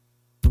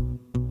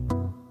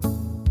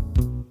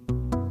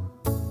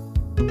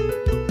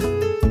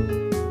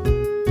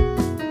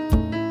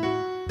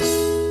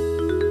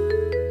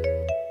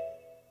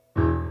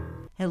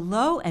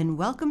Hello and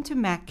welcome to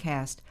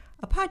MacCast,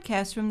 a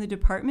podcast from the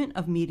Department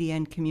of Media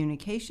and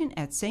Communication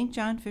at St.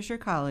 John Fisher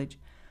College.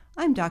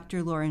 I'm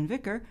Dr. Lauren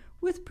Vicker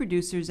with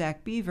producer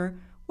Zach Beaver,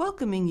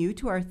 welcoming you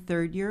to our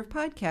third year of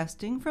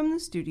podcasting from the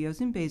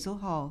studios in Basil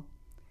Hall.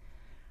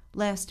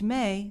 Last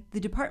May, the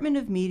Department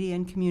of Media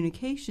and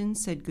Communication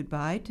said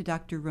goodbye to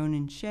Dr.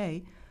 Ronan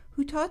Shea,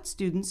 who taught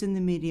students in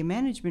the Media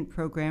Management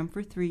program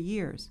for 3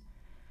 years.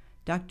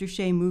 Dr.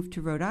 Shea moved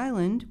to Rhode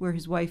Island, where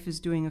his wife is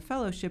doing a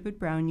fellowship at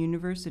Brown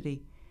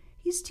University.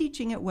 He's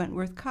teaching at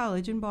Wentworth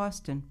College in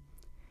Boston.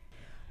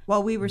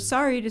 While we were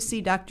sorry to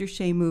see Dr.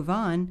 Shea move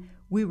on,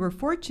 we were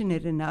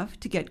fortunate enough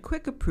to get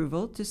quick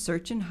approval to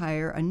search and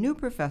hire a new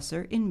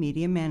professor in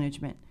media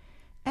management.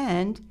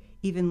 And,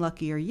 even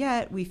luckier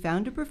yet, we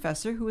found a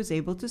professor who was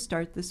able to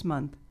start this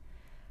month.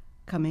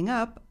 Coming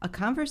up, a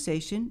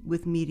conversation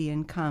with Media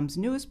and Com's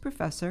newest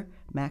professor,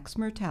 Max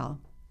Mertel.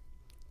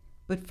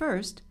 But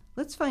first,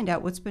 let's find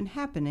out what's been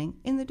happening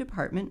in the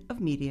Department of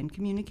Media and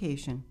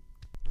Communication.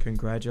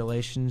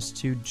 Congratulations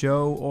to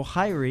Joe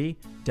O'Haire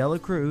Dela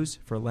Cruz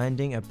for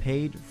landing a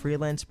paid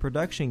freelance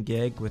production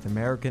gig with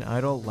American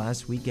Idol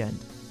last weekend,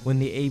 when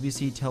the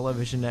ABC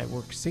television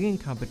network singing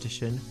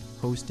competition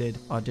hosted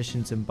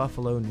auditions in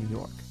Buffalo, New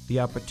York.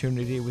 The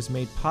opportunity was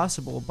made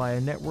possible by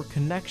a network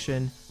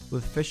connection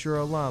with Fisher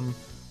alum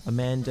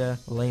Amanda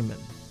Lehman.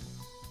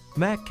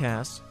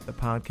 MacCast, the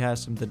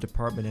podcast from the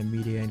Department of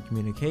Media and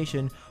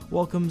Communication,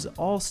 welcomes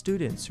all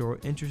students who are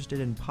interested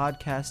in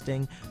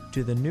podcasting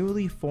to the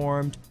newly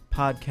formed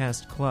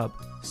Podcast Club.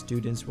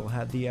 Students will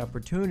have the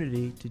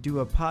opportunity to do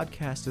a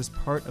podcast as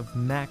part of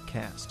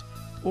MacCast,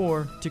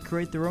 or to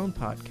create their own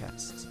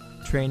podcasts.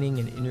 Training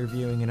in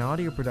interviewing and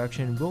audio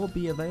production will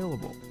be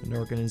available. An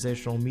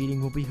organizational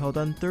meeting will be held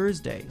on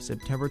Thursday,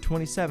 September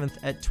 27th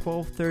at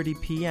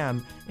 12:30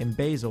 p.m. in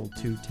Basil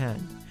 210.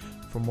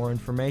 For more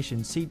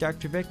information, see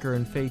Dr. Vicker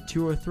in Fay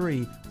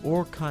 203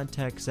 or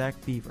contact Zach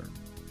Beaver.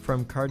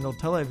 From Cardinal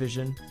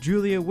Television,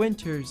 Julia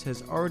Winters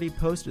has already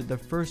posted the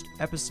first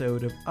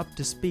episode of Up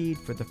to Speed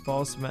for the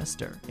fall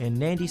semester, and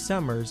Nandy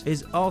Summers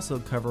is also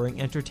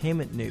covering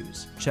entertainment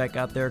news. Check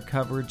out their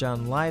coverage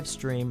on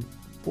Livestream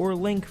or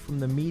link from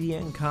the Media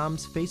and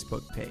Comms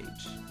Facebook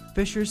page.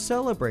 Fisher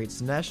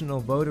celebrates National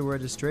Voter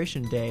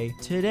Registration Day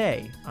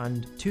today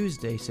on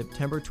Tuesday,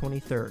 September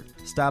 23rd.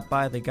 Stop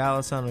by the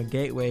Golisano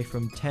Gateway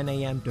from 10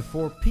 a.m. to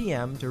 4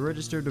 p.m. to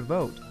register to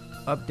vote,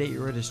 update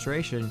your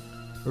registration,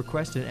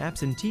 request an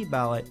absentee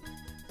ballot,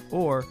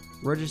 or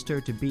register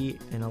to be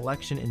an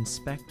election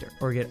inspector,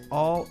 or get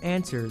all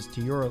answers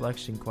to your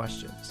election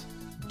questions.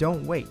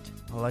 Don't wait.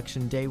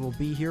 Election Day will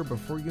be here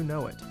before you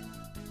know it.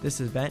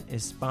 This event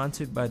is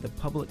sponsored by the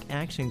Public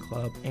Action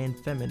Club and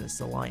Feminist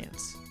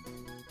Alliance.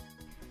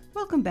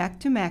 Welcome back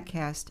to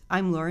MacCast.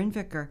 I'm Lauren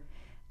Vicker,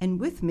 and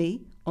with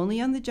me, only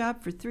on the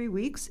job for 3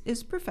 weeks,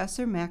 is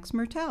Professor Max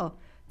Mertel.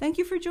 Thank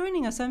you for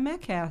joining us on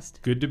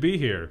MacCast. Good to be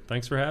here.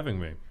 Thanks for having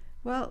me.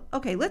 Well,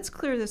 okay, let's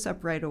clear this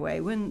up right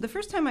away. When the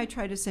first time I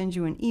tried to send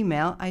you an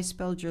email, I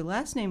spelled your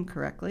last name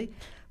correctly,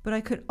 but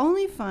I could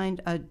only find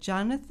a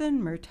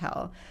Jonathan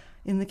Mertel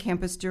in the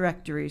campus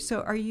directory.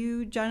 So are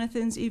you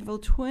Jonathan's evil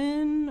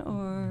twin,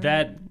 or?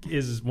 That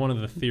is one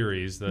of the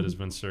theories that has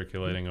been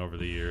circulating over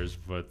the years.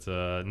 But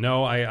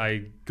no,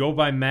 I go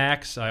by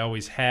Max. I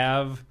always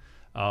have.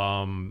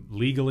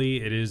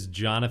 Legally, it is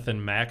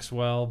Jonathan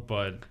Maxwell,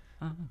 but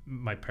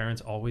my parents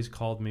always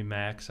called me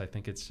Max. I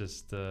think it's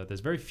just,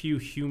 there's very few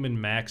human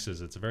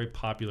Maxes. It's a very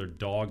popular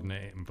dog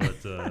name,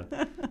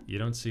 but you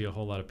don't see a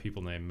whole lot of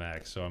people named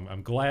Max. So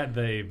I'm glad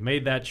they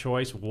made that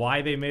choice.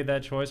 Why they made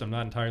that choice, I'm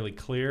not entirely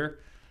clear.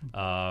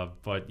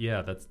 But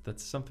yeah,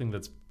 that's something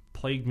that's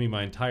plagued me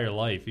my entire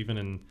life. Even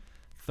in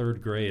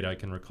third grade, I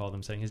can recall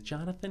them saying, "Is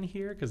Jonathan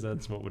here?" Because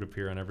that's what would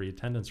appear on every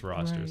attendance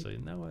roster. Right. So you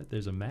know what?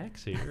 There's a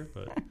Max here.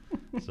 But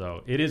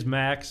so it is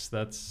Max.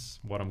 That's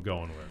what I'm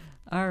going with.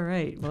 All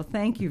right. Well,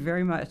 thank you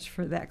very much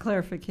for that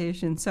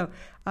clarification. So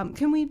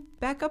can we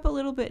back up a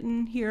little bit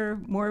and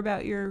hear more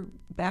about your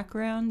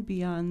background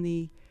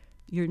beyond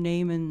your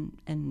name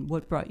and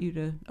what brought you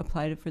to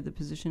apply for the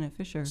position at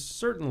Fisher?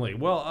 Certainly.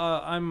 Well,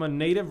 I'm a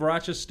native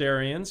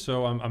Rochesterian,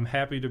 so I'm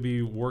happy to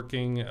be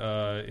working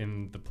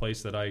in the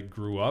place that I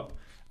grew up.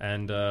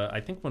 And I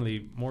think one of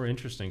the more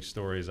interesting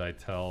stories I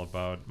tell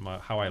about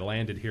how I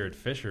landed here at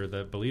Fisher,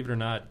 that, believe it or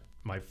not,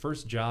 my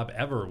first job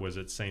ever was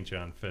at St.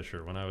 John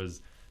Fisher when I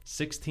was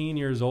 16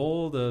 years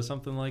old,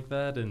 something like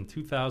that. In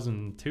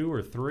 2002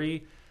 or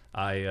 3,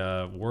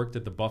 I worked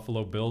at the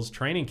Buffalo Bills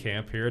training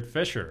camp here at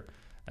Fisher.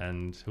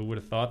 And who would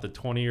have thought that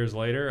 20 years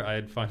later,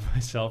 I'd find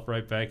myself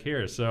right back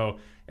here. So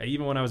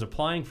even when I was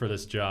applying for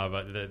this job,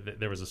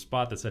 there was a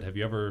spot that said, "Have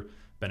you ever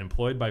been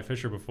employed by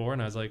Fisher before?"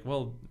 And I was like,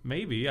 well,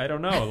 maybe. I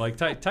don't know. Like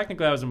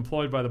technically, I was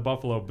employed by the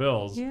Buffalo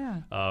Bills.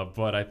 Yeah.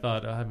 But I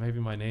thought maybe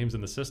my name's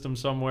in the system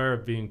somewhere,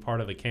 being part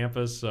of the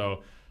campus.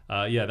 So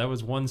That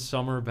was one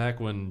summer back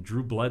when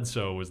Drew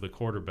Bledsoe was the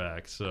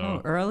quarterback.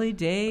 So early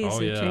days of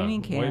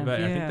training camp. Way back.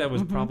 Yeah. I think that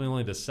was probably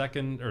only the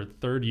second or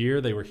third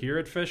year they were here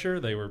at Fisher.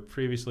 They were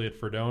previously at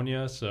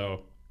Fredonia.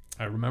 So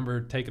I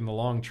remember taking the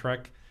long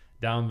trek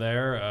down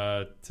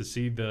there to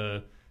see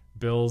the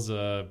Bills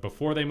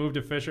before they moved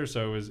to Fisher.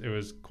 So it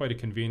was quite a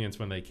convenience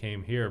when they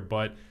came here.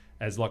 But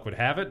as luck would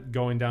have it,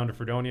 going down to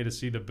Fredonia to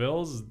see the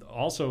Bills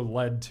also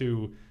led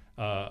to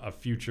a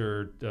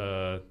future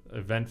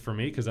event for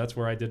me, because that's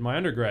where I did my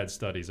undergrad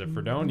studies at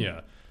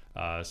Fredonia.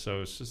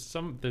 So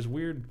there's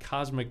weird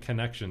cosmic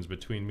connections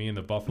between me and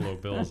the Buffalo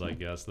Bills, I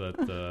guess,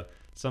 that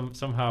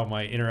somehow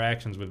my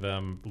interactions with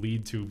them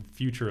lead to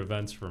future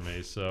events for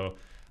me. So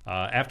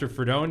after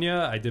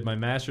Fredonia, I did my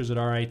master's at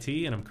RIT,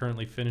 and I'm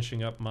currently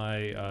finishing up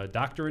my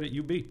doctorate at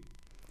UB.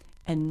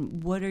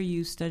 And what are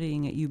you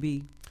studying at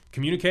UB?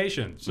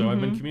 Communication. So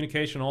I've been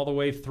communication all the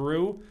way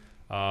through.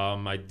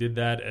 I did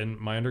that in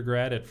my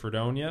undergrad at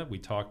Fredonia. We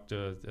talked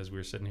as we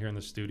were sitting here in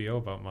the studio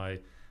about my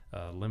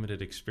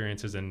limited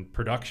experiences in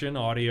production,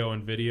 audio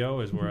and video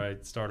is where I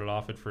started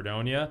off at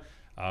Fredonia.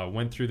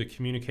 Went through the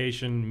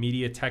communication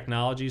media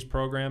technologies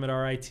program at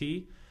RIT,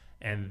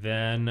 and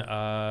then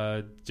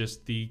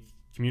just the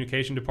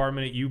communication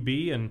department at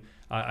UB. And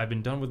I've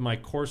been done with my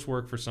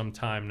coursework for some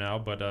time now,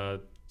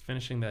 but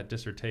finishing that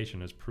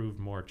dissertation has proved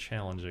more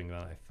challenging than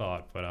I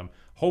thought. But I'm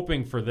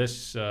hoping for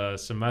this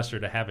semester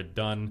to have it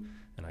done,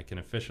 and I can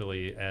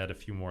officially add a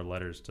few more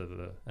letters to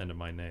the end of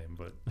my name.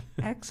 But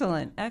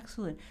Excellent.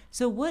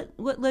 So what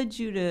led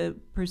you to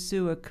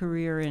pursue a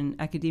career in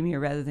academia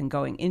rather than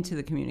going into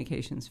the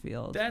communications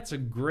field? That's a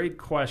great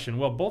question.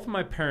 Well, both of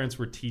my parents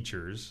were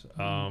teachers,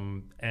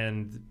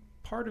 and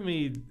part of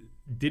me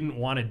didn't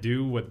want to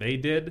do what they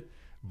did,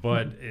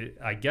 but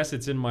I guess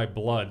it's in my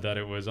blood that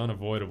it was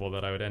unavoidable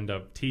that I would end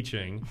up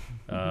teaching,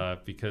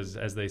 because,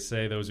 as they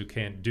say, those who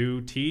can't do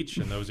teach,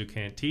 and those who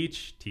can't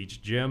teach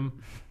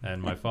gym.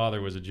 And my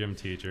father was a gym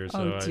teacher,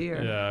 so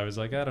I was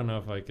like, I don't know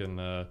if I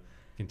can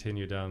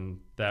continue down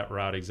that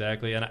route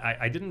exactly. And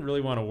I didn't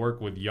really want to work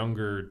with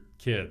younger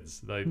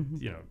kids, like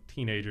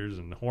teenagers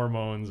and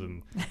hormones,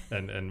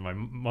 and my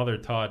mother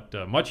taught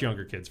much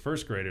younger kids,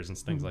 first graders and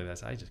things like that.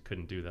 So I just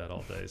couldn't do that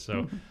all day.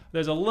 So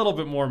there's a little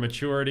bit more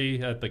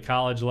maturity at the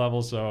college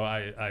level, so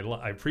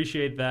I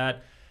appreciate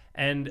that.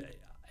 And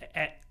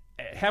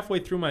halfway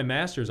through my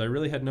master's, I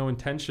really had no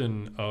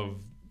intention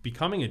of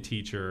becoming a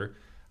teacher.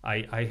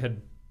 I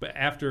had,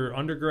 after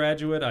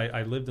undergraduate,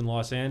 I lived in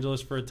Los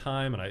Angeles for a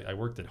time, and I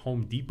worked at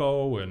Home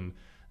Depot, and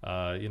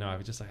I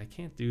was just like, I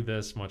can't do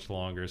this much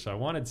longer. So I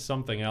wanted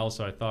something else.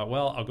 So I thought,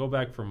 well, I'll go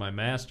back for my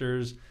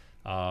master's.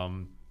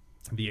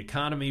 The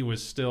economy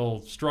was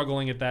still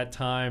struggling at that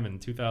time in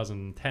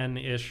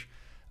 2010-ish.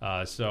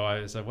 So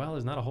I said, well,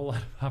 there's not a whole lot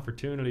of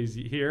opportunities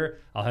here.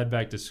 I'll head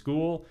back to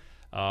school.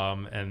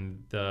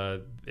 And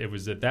it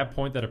was at that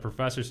point that a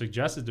professor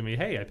suggested to me,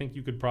 hey, I think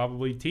you could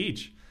probably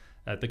teach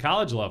at the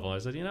college level. I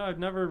said, I've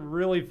never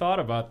really thought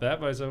about that,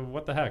 but I said,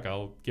 what the heck,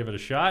 I'll give it a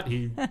shot.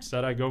 He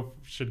said I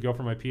should go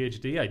for my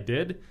PhD. I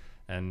did,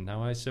 and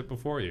now I sit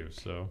before you.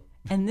 So.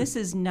 And this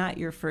is not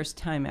your first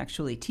time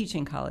actually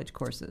teaching college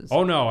courses.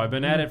 Oh, no. I've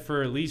been at it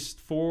for at least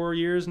 4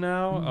 years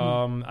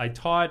now. I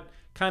taught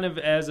kind of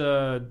as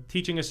a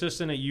teaching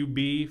assistant at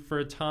UB for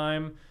a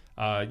time.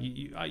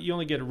 You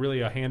only get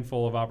really a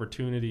handful of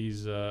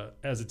opportunities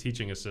as a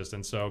teaching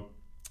assistant, so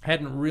I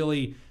hadn't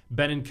really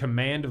been in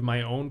command of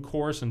my own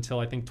course until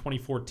I think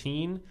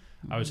 2014.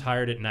 I was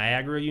hired at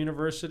Niagara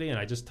University, and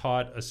I just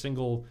taught a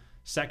single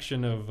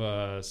section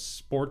of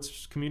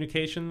sports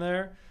communication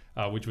there,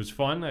 which was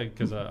fun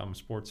because I'm a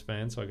sports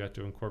fan, so I got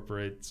to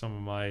incorporate some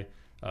of my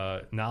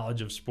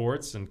knowledge of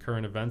sports and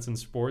current events in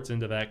sports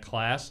into that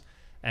class.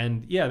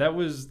 And yeah, that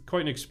was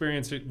quite an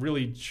experience,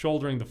 really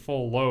shouldering the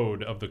full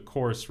load of the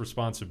course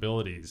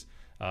responsibilities.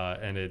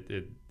 And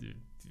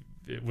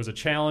it was a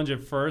challenge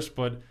at first,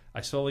 but I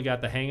slowly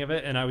got the hang of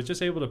it, and I was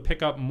just able to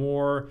pick up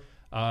more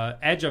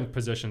adjunct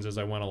positions as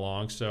I went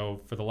along.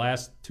 So for the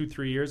last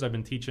 2-3 years, I've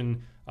been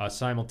teaching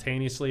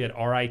simultaneously at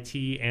RIT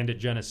and at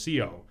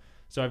Geneseo.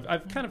 So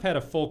I've kind of had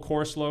a full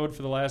course load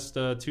for the last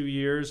 2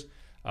 years,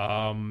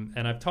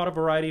 and I've taught a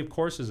variety of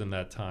courses in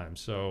that time.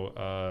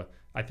 So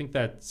I think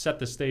that set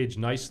the stage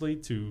nicely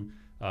to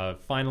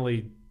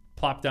finally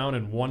plop down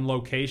in one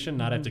location,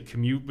 not have to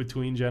commute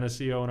between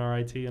Geneseo and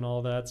RIT and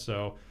all that.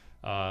 So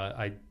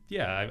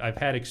I've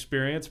had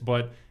experience,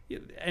 but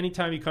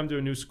anytime you come to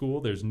a new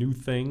school, there's new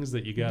things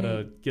that you got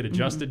to get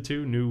adjusted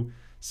to, new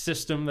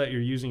system that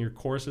you're using your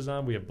courses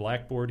on. We have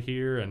Blackboard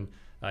here, and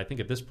I think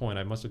at this point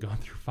I must have gone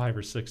through 5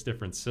 or 6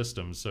 different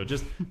systems. So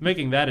just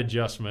making that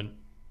adjustment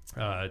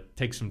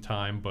takes some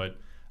time, but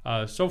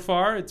so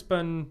far it's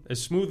been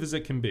as smooth as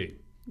it can be.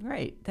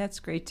 Right. That's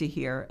great to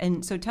hear.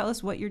 And so tell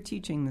us what you're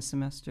teaching this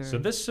semester. So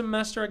this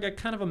semester I got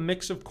kind of a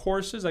mix of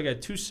courses. I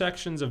got 2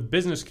 sections of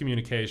business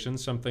communication,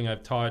 something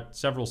I've taught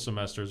several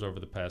semesters over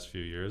the past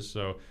few years.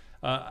 So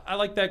I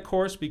like that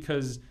course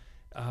because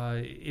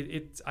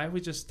I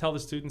would just tell the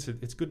students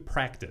it's good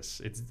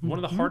practice. It's one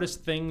of the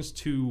hardest things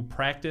to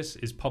practice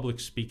is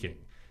public speaking.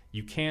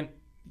 You can't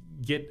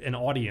get an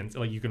audience.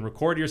 Like, you can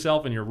record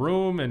yourself in your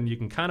room and you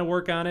can kind of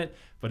work on it,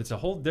 but it's a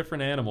whole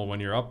different animal when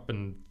you're up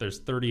and there's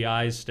 30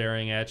 eyes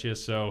staring at you.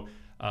 So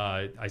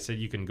I said,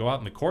 you can go out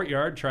in the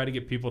courtyard, try to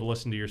get people to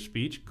listen to your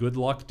speech. Good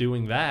luck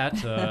doing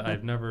that.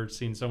 I've never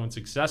seen someone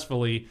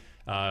successfully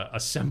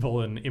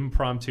assemble an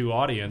impromptu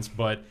audience,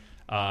 but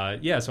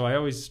so I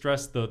always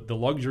stress the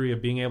luxury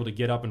of being able to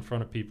get up in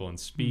front of people and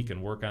speak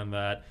and work on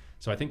that.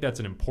 So I think that's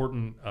an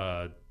important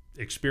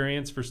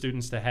experience for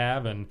students to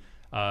have. And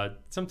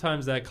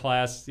sometimes that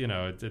class,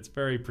 it's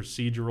very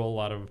procedural, a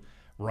lot of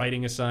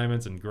writing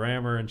assignments and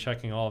grammar and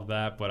checking all of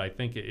that. But I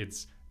think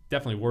it's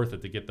definitely worth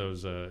it to get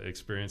those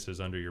experiences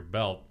under your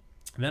belt.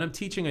 And then I'm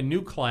teaching a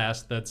new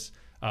class that's,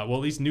 at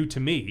least new to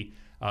me,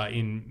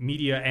 in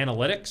media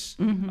analytics.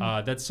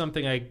 That's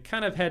something I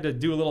kind of had to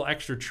do a little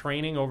extra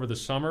training over the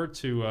summer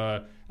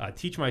to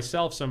teach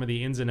myself some of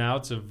the ins and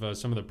outs of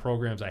some of the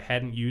programs I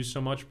hadn't used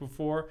so much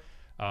before.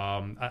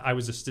 I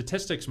was a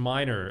statistics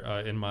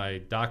minor in my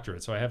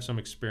doctorate, so I have some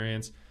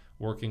experience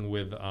working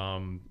with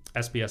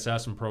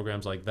SPSS and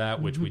programs like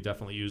that, which we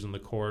definitely use in the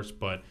course.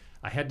 But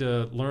I had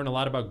to learn a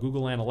lot about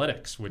Google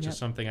Analytics, which is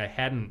something I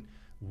hadn't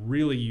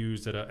really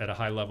used at a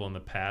high level in the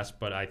past.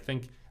 But I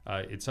think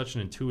it's such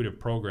an intuitive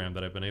program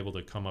that I've been able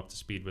to come up to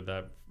speed with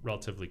that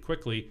relatively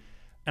quickly.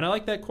 And I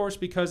like that course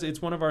because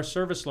it's one of our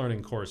service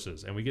learning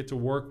courses, and we get to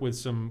work with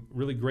some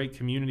really great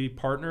community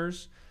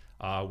partners.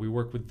 We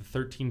work with the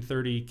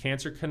 1330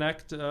 Cancer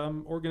Connect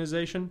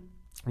organization,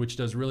 which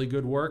does really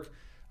good work,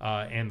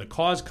 and the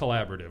Cause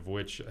Collaborative,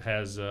 which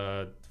has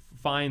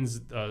finds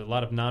a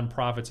lot of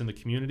nonprofits in the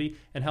community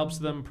and helps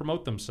them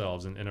promote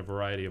themselves in a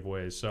variety of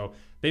ways. So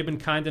they've been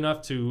kind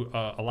enough to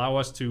allow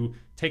us to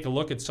take a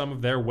look at some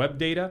of their web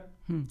data.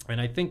 And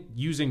I think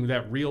using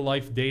that real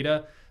life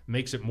data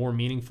makes it more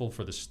meaningful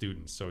for the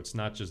students. So it's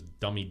not just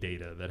dummy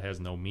data that has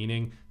no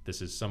meaning.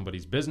 This is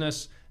somebody's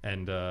business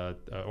and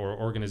or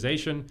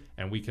organization,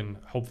 and we can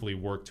hopefully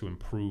work to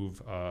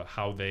improve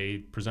how they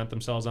present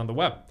themselves on the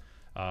web.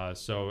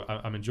 So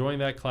I'm enjoying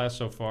that class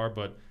so far,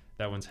 but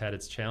that one's had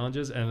its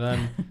challenges. And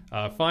then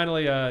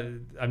finally,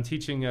 I'm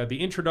teaching the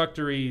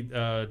introductory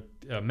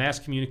mass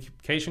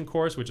communication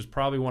course, which is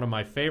probably one of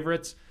my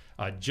favorites.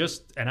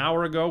 Just an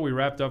hour ago, we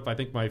wrapped up, I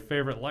think, my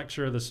favorite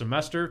lecture of the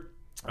semester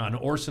on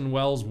Orson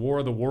Welles' War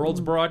of the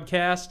Worlds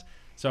broadcast.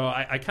 So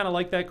I kind of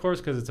like that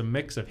course because it's a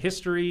mix of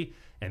history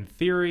and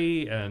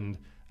theory and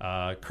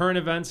current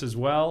events as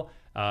well.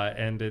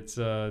 And it's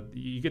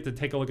you get to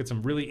take a look at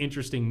some really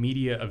interesting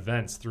media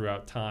events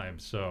throughout time.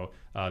 So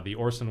the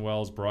Orson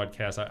Welles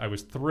broadcast, I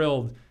was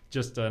thrilled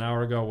just an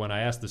hour ago when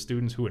I asked the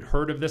students who had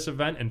heard of this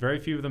event, and very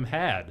few of them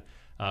had.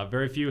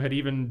 Very few had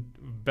even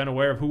been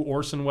aware of who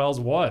Orson Welles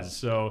was.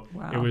 So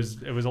it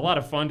was a lot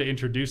of fun to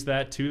introduce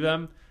that to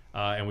them.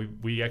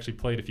 And we actually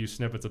played a few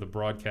snippets of the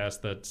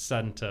broadcast that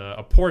sent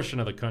a portion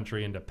of the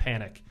country into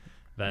panic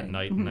that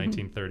night in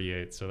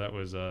 1938. So that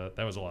was a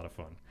lot of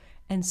fun.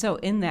 And so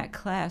in that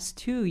class,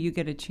 too, you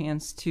get a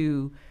chance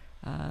to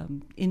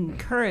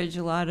encourage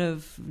a lot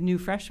of new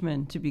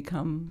freshmen to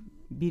become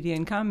media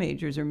and comm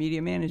majors or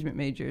media management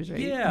majors, right?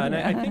 Yeah, and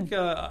I think,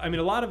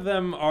 a lot of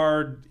them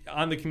are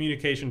on the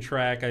communication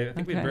track. I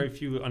think we had very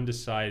few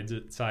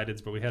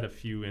undecideds, but we had a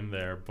few in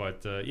there.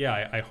 But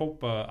I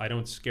hope I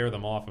don't scare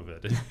them off of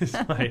it. It's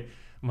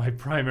my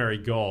primary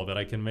goal, that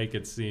I can make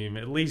it seem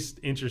at least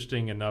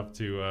interesting enough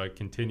to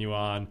continue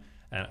on,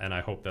 and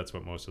I hope that's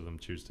what most of them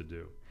choose to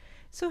do.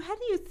 So how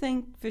do you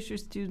think Fisher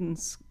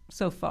students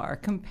so far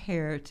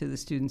compare to the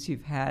students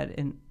you've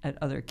had at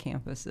other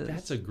campuses?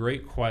 That's a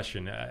great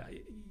question.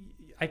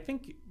 I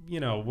think,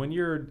 when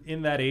you're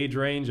in that age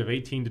range of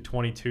 18 to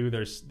 22,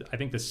 I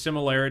think the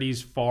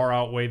similarities far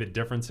outweigh the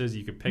differences.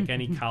 You could pick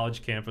any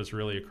college campus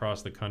really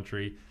across the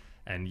country,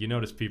 and you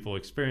notice people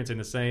experiencing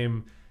the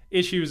same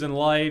issues in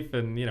life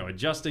and,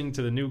 adjusting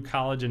to the new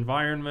college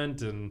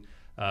environment. And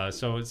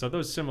so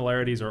those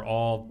similarities are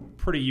all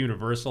pretty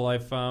universal,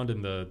 I've found,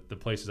 in the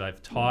places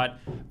I've taught.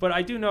 But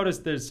I do notice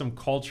there's some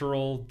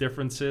cultural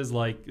differences.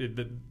 Like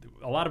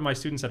a lot of my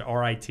students at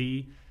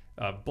RIT,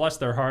 bless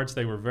their hearts,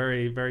 they were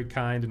very, very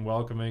kind and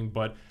welcoming.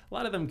 But a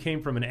lot of them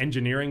came from an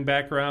engineering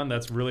background.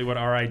 That's really what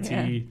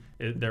RIT,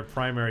 their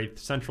primary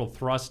central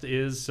thrust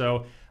is.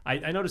 So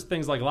I noticed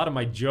things like a lot of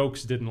my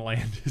jokes didn't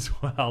land as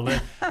well.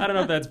 I don't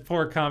know if that's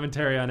poor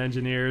commentary on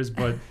engineers,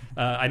 but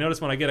I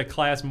noticed when I get a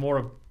class more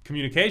of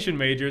communication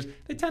majors,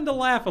 they tend to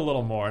laugh a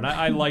little more. And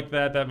I like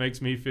that. That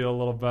makes me feel a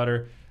little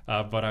better.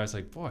 But I was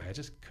like, boy, I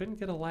just couldn't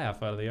get a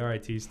laugh out of the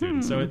RIT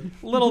students. So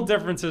little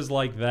differences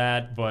like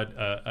that. But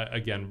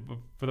again,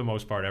 for the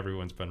most part,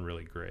 everyone's been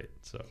really great.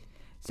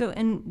 So,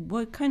 and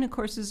what kind of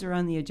courses are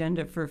on the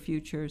agenda for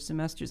future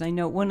semesters? I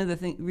know one of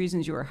the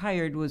reasons you were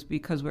hired was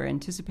because we're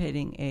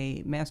anticipating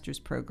a master's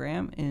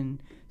program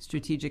in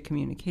strategic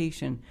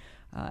communication,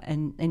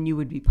 and you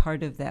would be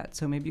part of that.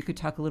 So maybe you could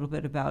talk a little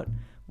bit about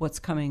what's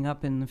coming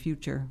up in the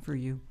future for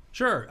you.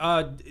 Sure.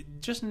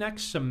 Just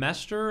next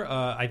semester,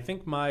 I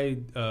think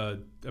a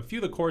few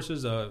of the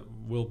courses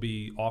will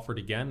be offered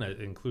again,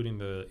 including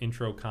the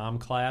Intro Comm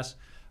class.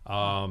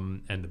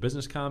 and the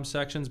business comm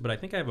sections, but I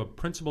think I have a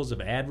principles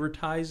of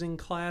advertising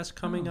class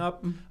coming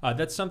up.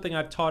 That's something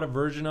I've taught a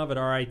version of at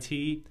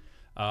RIT,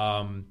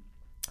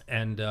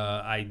 and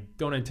I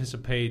don't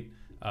anticipate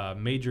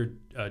major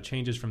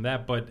changes from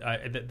that, but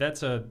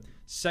that's a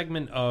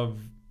segment of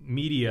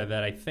media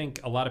that I think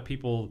a lot of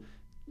people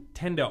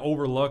tend to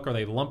overlook, or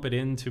they lump it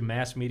into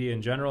mass media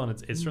in general, and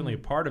it's certainly a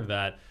part of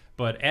that.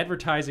 But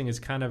advertising is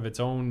kind of its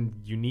own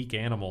unique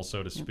animal,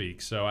 so to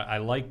speak. So I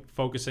like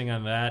focusing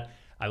on that.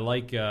 I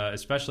like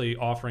especially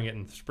offering it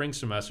in spring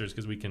semesters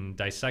because we can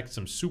dissect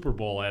some Super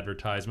Bowl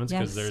advertisements,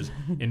 because there's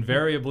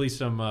invariably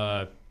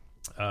some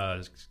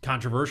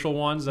controversial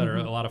ones that are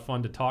a lot of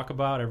fun to talk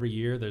about every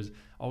year. There's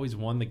always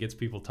one that gets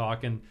people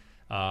talking.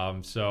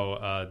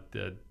 So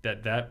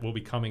that will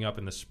be coming up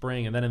in the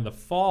spring. And then in the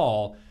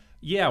fall,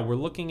 we're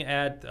looking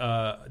at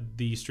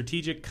the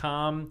strategic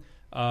comm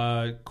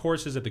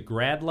courses at the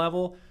grad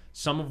level,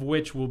 some of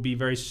which will be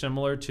very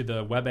similar to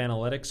the web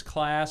analytics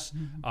class,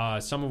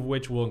 some of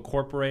which will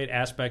incorporate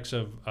aspects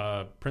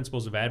of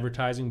principles of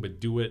advertising, but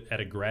do it at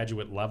a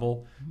graduate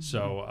level.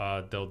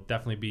 So there'll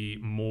definitely be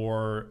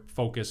more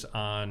focus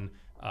on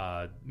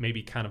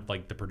maybe kind of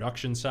like the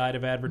production side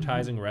of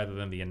advertising rather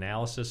than the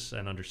analysis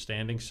and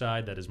understanding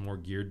side that is more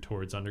geared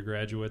towards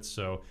undergraduates.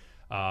 So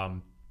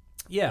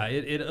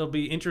it'll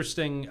be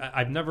interesting.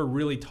 I've never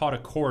really taught a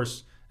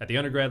course at the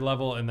undergrad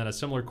level and then a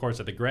similar course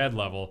at the grad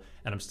level,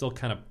 and I'm still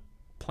kind of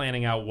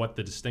planning out what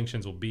the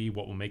distinctions will be,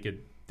 what will make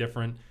it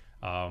different.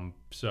 I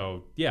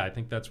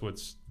think that's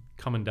what's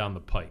coming down the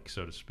pike,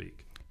 so to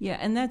speak. Yeah,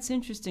 and that's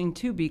interesting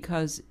too,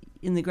 because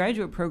in the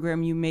graduate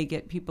program, you may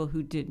get people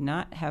who did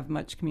not have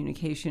much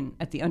communication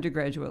at the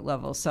undergraduate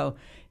level. So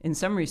in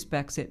some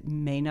respects, it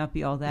may not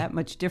be all that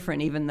much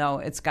different, even though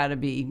it's got to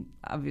be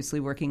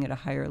obviously working at a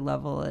higher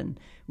level. And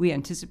we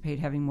anticipate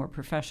having more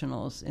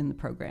professionals in the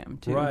program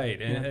too.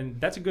 Right, and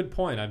that's a good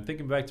point. I'm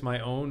thinking back to my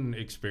own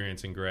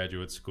experience in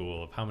graduate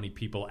school of how many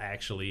people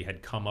actually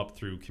had come up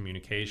through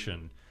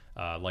communication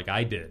like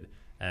I did.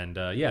 And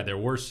there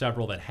were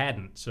several that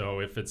hadn't. So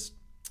if it's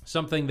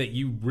something that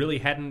you really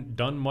hadn't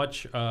done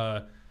much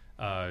or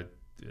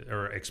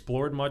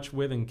explored much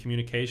with in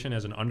communication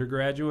as an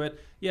undergraduate,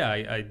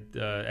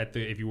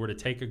 if you were to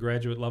take a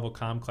graduate level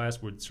comm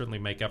class, would certainly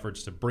make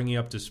efforts to bring you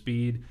up to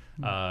speed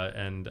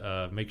and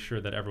make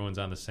sure that everyone's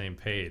on the same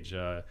page.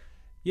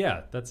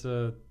 That's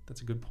a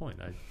good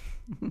point. I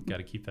got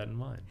to keep that in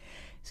mind.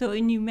 So,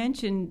 and you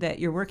mentioned that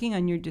you're working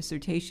on your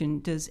dissertation.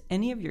 Does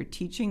any of your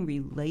teaching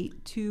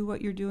relate to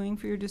what you're doing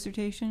for your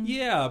dissertation?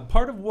 Yeah,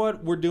 part of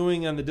what we're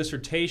doing on the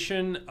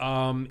dissertation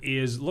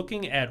is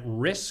looking at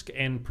risk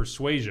and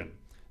persuasion.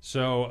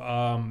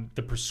 So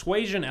the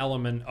persuasion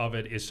element of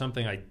it is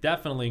something I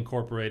definitely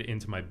incorporate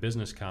into my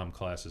business comm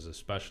classes,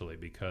 especially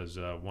because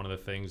one of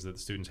the things that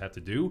the students have to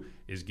do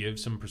is give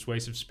some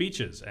persuasive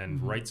speeches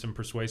and write some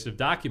persuasive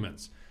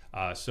documents.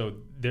 So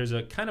there's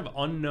a kind of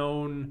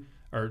unknown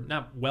or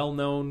not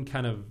well-known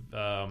kind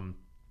of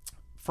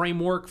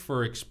framework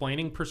for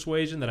explaining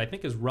persuasion that I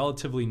think is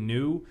relatively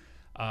new.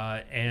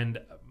 And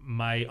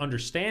my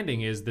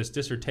understanding is this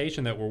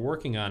dissertation that we're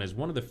working on is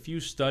one of the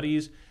few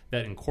studies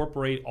that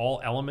incorporate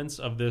all elements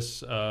of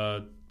this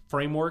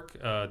framework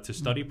to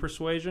study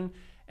persuasion.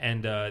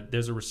 And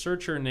there's a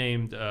researcher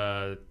named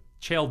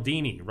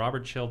Cialdini,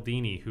 Robert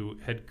Cialdini, who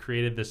had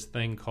created this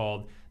thing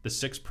called the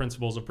 6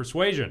 Principles of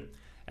Persuasion.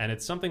 And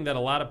it's something that a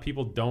lot of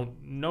people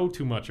don't know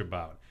too much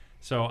about.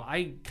 So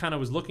I kind of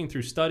was looking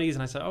through studies,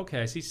 and I said,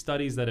 okay, I see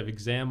studies that have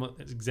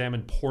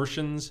examined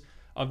portions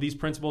of these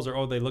principles,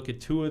 or they look at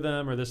 2 of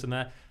them, or this and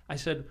that. I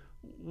said,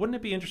 wouldn't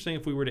it be interesting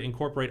if we were to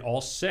incorporate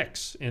all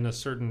 6 in a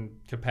certain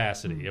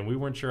capacity? And we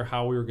weren't sure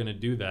how we were going to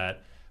do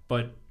that.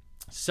 But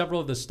several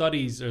of the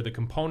studies or the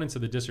components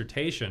of the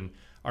dissertation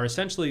are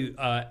essentially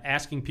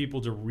asking people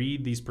to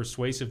read these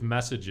persuasive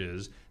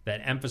messages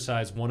that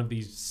emphasize one of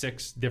these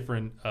 6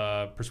 different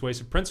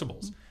persuasive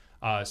principles.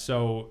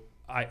 So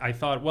I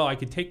thought, well, I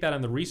could take that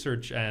on the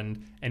research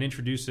end and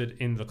introduce it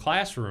in the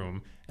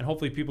classroom, and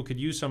hopefully people could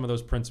use some of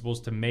those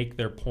principles to make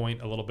their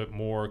point a little bit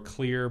more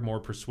clear, more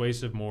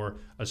persuasive, more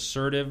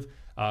assertive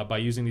by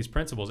using these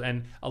principles.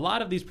 And a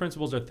lot of these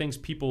principles are things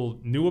people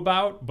knew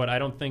about, but I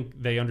don't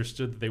think they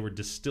understood that they were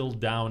distilled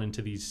down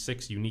into these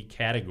 6 unique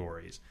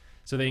categories.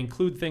 So they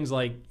include things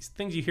like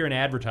things you hear in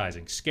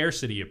advertising,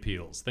 scarcity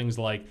appeals, things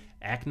like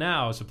act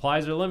now,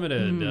 supplies are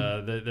limited,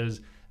 there's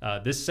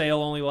this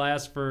sale only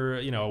lasts for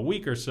a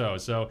week or so.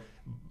 So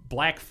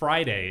Black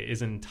Friday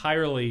is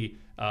entirely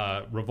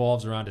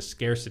revolves around a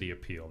scarcity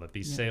appeal, that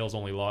these sales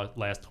only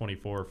last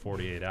 24 or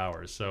 48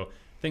 hours. So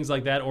things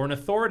like that, or an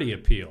authority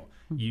appeal.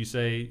 You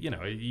say,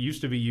 it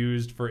used to be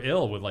used for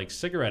ill with like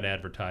cigarette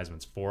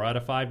advertisements. 4 out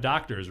of 5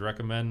 doctors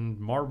recommend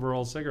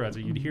Marlboro cigarettes.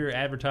 You'd hear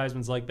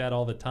advertisements like that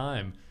all the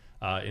time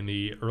in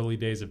the early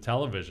days of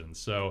television.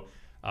 So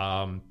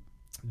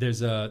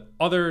there's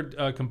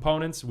other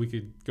components. We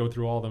could go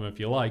through all of them if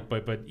you like,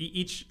 but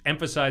each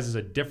emphasizes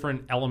a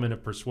different element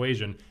of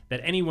persuasion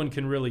that anyone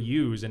can really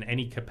use in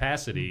any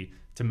capacity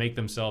to make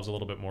themselves a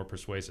little bit more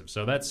persuasive.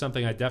 So that's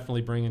something I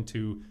definitely bring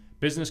into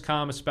business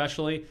comm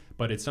especially,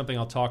 but it's something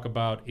I'll talk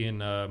about in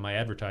my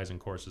advertising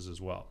courses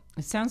as well.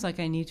 It sounds like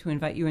I need to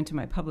invite you into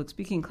my public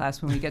speaking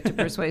class when we get to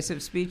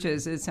persuasive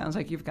speeches. It sounds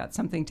like you've got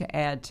something to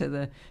add to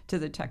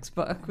the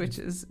textbook, which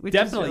is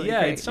definitely really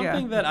yeah. great. It's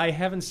something that I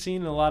haven't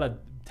seen in a lot of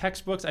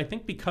textbooks. I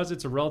think because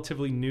it's a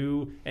relatively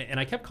new, and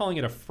I kept calling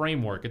it a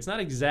framework. It's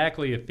not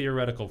exactly a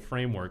theoretical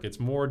framework. It's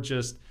more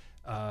just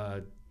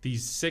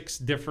these 6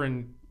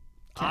 different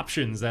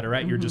options that are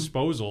at your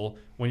disposal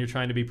when you're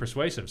trying to be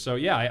persuasive. So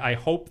yeah, I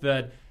hope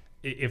that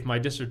if my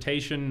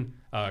dissertation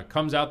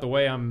comes out the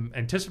way I'm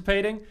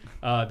anticipating,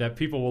 that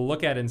people will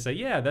look at it and say,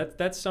 yeah,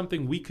 that's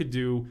something we could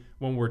do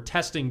when we're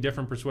testing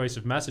different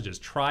persuasive messages.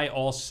 Try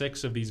all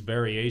 6 of these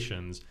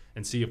variations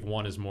and see if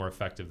one is more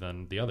effective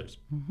than the others.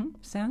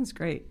 Sounds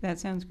great. That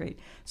sounds great.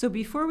 So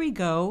before we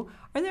go,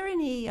 are there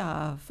any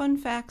fun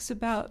facts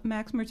about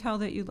Max Mertel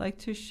that you'd like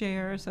to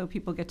share so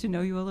people get to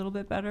know you a little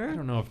bit better? I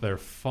don't know if they're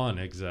fun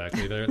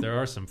exactly. There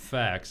are some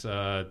facts.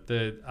 I'm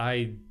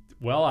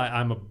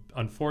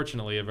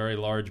unfortunately a very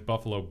large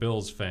Buffalo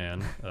Bills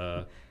fan.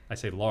 I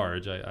say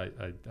large.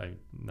 I'm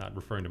not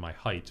referring to my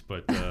height,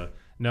 but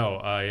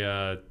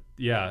no.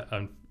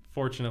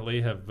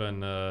 Unfortunately have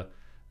been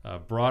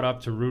brought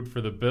up to root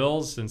for the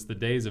Bills since the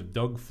days of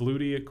Doug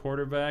Flutie at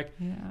quarterback.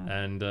 Yeah.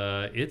 And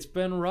it's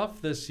been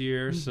rough this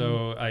year.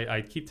 So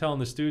I keep telling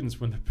the students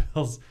when the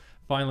Bills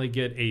finally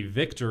get a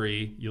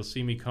victory, you'll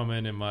see me come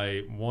in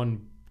my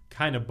one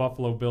kind of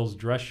Buffalo Bills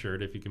dress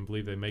shirt, if you can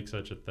believe they make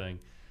such a thing.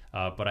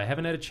 But I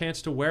haven't had a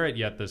chance to wear it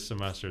yet this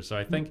semester. So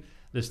I think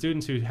the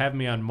students who have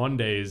me on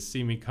Mondays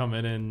see me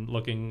coming in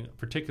looking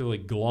particularly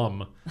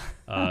glum.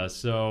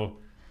 So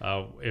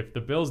if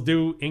the Bills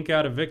do ink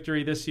out a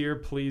victory this year,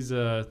 please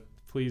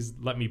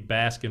let me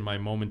bask in my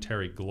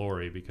momentary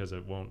glory because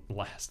it won't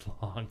last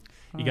long.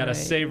 You got to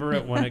savor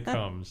it when it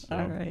comes. So.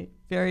 All right.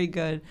 Very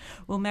good.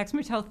 Well, Max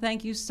Mertel,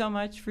 thank you so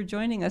much for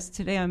joining us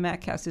today on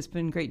MacCast. It's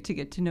been great to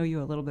get to know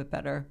you a little bit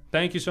better.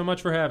 Thank you so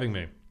much for having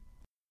me.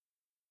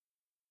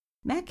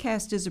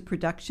 MacCast is a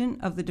production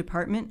of the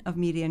Department of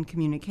Media and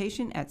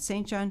Communication at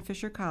St. John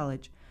Fisher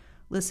College.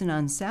 Listen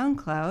on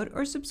SoundCloud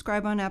or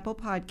subscribe on Apple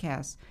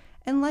Podcasts,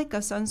 and like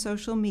us on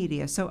social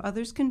media so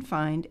others can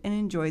find and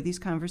enjoy these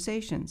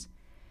conversations.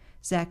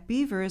 Zach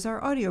Beaver is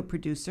our audio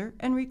producer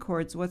and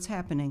records what's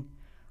happening.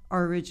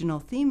 Our original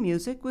theme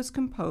music was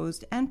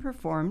composed and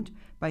performed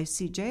by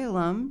CJ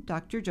alum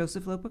Dr.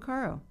 Joseph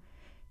Lopacaro.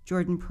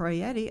 Jordan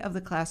Proietti of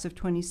the class of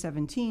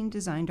 2017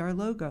 designed our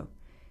logo.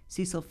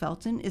 Cecil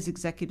Felton is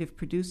executive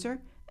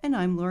producer, and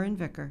I'm Lauren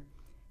Vicker.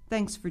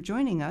 Thanks for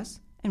joining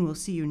us, and we'll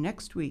see you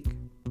next week.